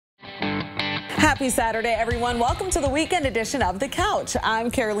Happy Saturday, everyone. Welcome to the weekend edition of The Couch. I'm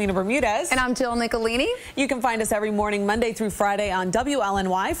Carolina Bermudez. And I'm Jill Nicolini. You can find us every morning, Monday through Friday on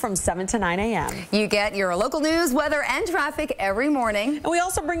WLNY from 7 to 9 a.m. You get your local news, weather, and traffic every morning. And we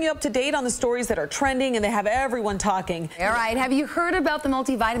also bring you up to date on the stories that are trending, and they have everyone talking. All right, have you heard about the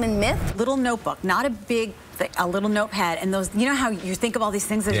multivitamin myth? Little notebook, not a big a little notepad, and those, you know how you think of all these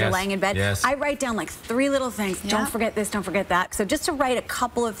things as you're laying in bed? Yes. I write down like 3 little things. Don't forget this, don't forget that. So just to write a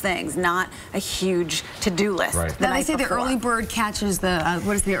couple of things, not a huge to-do list. Right. Now they say the early bird catches the,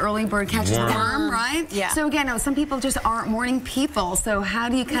 what is the early bird catches the worm, right? Yeah. So again, some people just aren't morning people, so how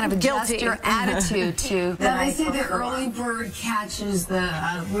do you kind of adjust your attitude to the Now they say the early bird catches the,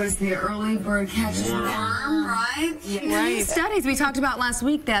 what is the early bird catches the worm, right? Yeah. Right. Studies we talked about last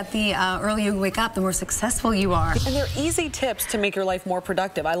week that the earlier you wake up, the more successful you are. And they're easy tips to make your life more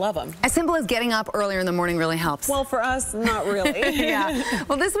productive. I love them. As simple as getting up earlier in the morning really helps. Well, for us, not really. Yeah.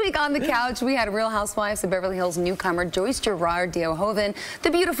 Well, this week on The Couch, we had Real Housewives of Beverly Hills newcomer Joyce Gerard DeHoven, the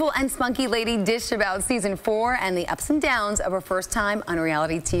beautiful and spunky lady, dish about season 4 and the ups and downs of her first time on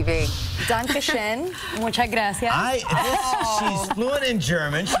reality TV. Dankeschön. Muchas gracias. She's fluent in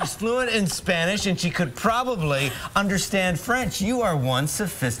German, she's fluent in Spanish, and she could probably understand French. You are one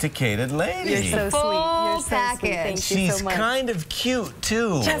sophisticated lady. You're so sweet. You're so package. sweet. Thank you She's so much. kind of cute,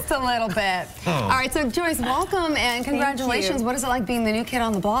 too. Just a little bit. All right, so Joyce, welcome and congratulations. What is it like being the new kid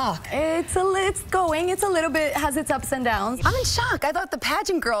on the block? It's a little bit, has its ups and downs. I'm in shock. I thought the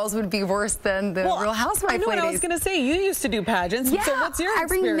pageant girls would be worse than the Real Housewives I know what ladies. I was going to say. You used to do pageants. Yeah, so what's your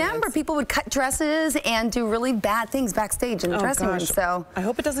experience? I remember people would cut dresses and do really bad things backstage in the dressing room. So I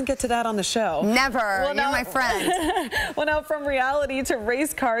hope it doesn't get to that on the show. Never. Well, you're my friend. Well, now from reality to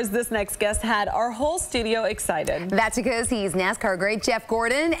race cars, this next guest had our whole studio excited. That's because he's NASCAR great Jeff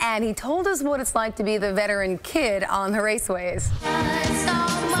Gordon, and he told us what it's like to be the veteran kid on the raceways. I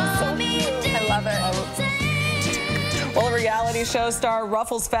love it. Well, a reality show star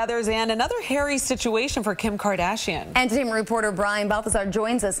ruffles feathers and another hairy situation for Kim Kardashian. Entertainment reporter Brian Balthazar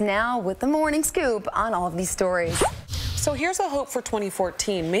joins us now with the morning scoop on all of these stories. So here's a hope for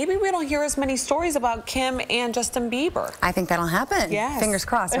 2014. Maybe we don't hear as many stories about Kim and Justin Bieber. I think that'll happen. Yes. Fingers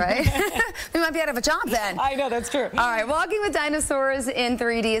crossed, right? We might be out of a job then. I know, that's true. All right, Walking with Dinosaurs in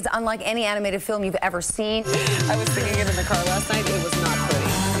 3D is unlike any animated film you've ever seen. I was singing it in the car last night. It was not pretty.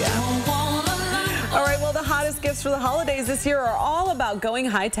 Yeah. All right, well, the hottest gifts for the holidays this year are all about going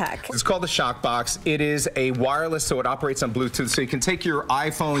high-tech. It's called the Shock Box. It is a wireless, so it operates on Bluetooth. So you can take your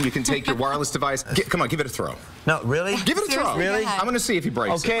iPhone, you can take your wireless device. Come on, give it a throw. No, really? Give it a throw. Really? I'm going to see if he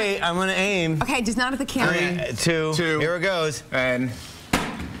breaks it. Okay, I'm going to aim. Okay, just not at the camera. 3, 2, here it goes. And...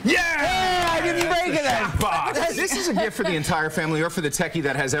 yeah! Hey, I didn't break it. This is a gift for the entire family or for the techie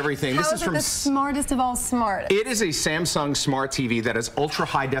that has everything. How This is is from the smartest of all smart? It is a Samsung Smart TV that is ultra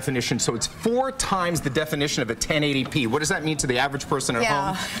high definition, so it's 4 times the definition of a 1080p. What does that mean to the average person at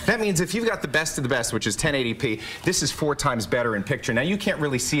home? That means if you've got the best of the best, which is 1080p, this is 4 times better in picture. Now, you can't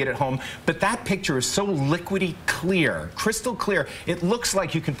really see it at home, but that picture is so liquidy clear, crystal clear, it looks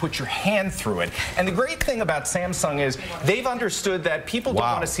like you can put your hand through it. And the great thing about Samsung is they've understood that people don't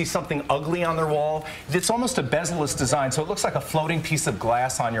want to see something ugly on their wall. It's almost a bezel-less design, so it looks like a floating piece of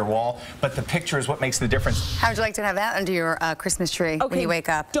glass on your wall, but the picture is what makes the difference. How would you like to have that under your Christmas tree when you wake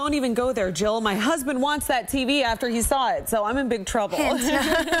up? Don't even go there, Jill. My husband wants that TV after he saw it, so I'm in big trouble.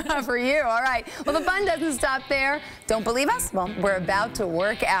 For you, all right. Well, the fun doesn't stop there. Don't believe us? Well, we're about to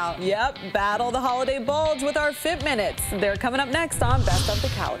work out. Yep, battle the holiday bulge with our Fit Minutes. They're coming up next on Best of the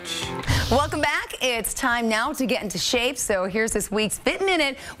Couch. Welcome back. It's time now to get into shape, so here's this week's Fit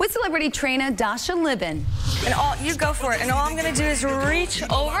Minute with celebrity trainer Dasha Libin. And you go for it. And all I'm going to do is reach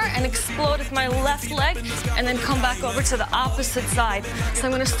over and explode with my left leg and then come back over to the opposite side. So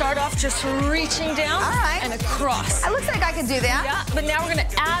I'm going to start off just reaching down and across. It looks like I could do that. Yeah, but now we're going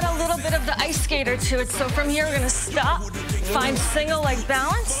to add a little bit of the ice skater to it. So from here, we're going to stop, find single leg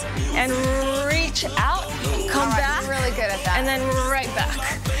balance, and reach out, come back. You're really good at that. And then right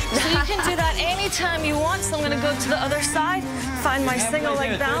back. So you can do that anytime you want. So I'm going to go to the other side, find my single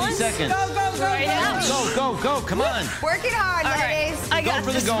leg balance. 30 seconds. Right out. Go, come on. Working hard, ladies. I got for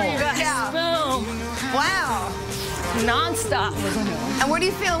the this goal. for you guys. Yeah. Boom. Wow. Non-stop. And what are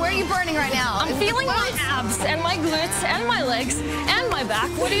you feeling? Where are you burning right now? I'm feeling my abs and my glutes and my legs and my back.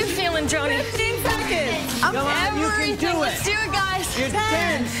 What are you feeling, Joni? 15 seconds. Come on, you can do it. Let's do it, guys. You're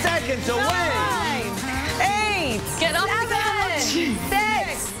 10 seconds away. 9, 8, Get up the couch.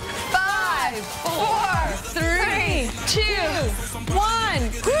 6, 5, 4, 3, 2,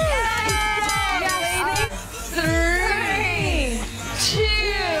 1.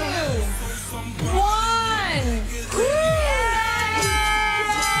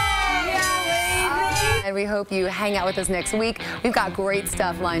 and we hope you hang out with us next week. We've got great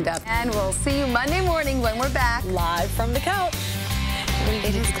stuff lined up. And we'll see you Monday morning when we're back. Live from the couch.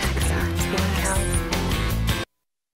 It is time.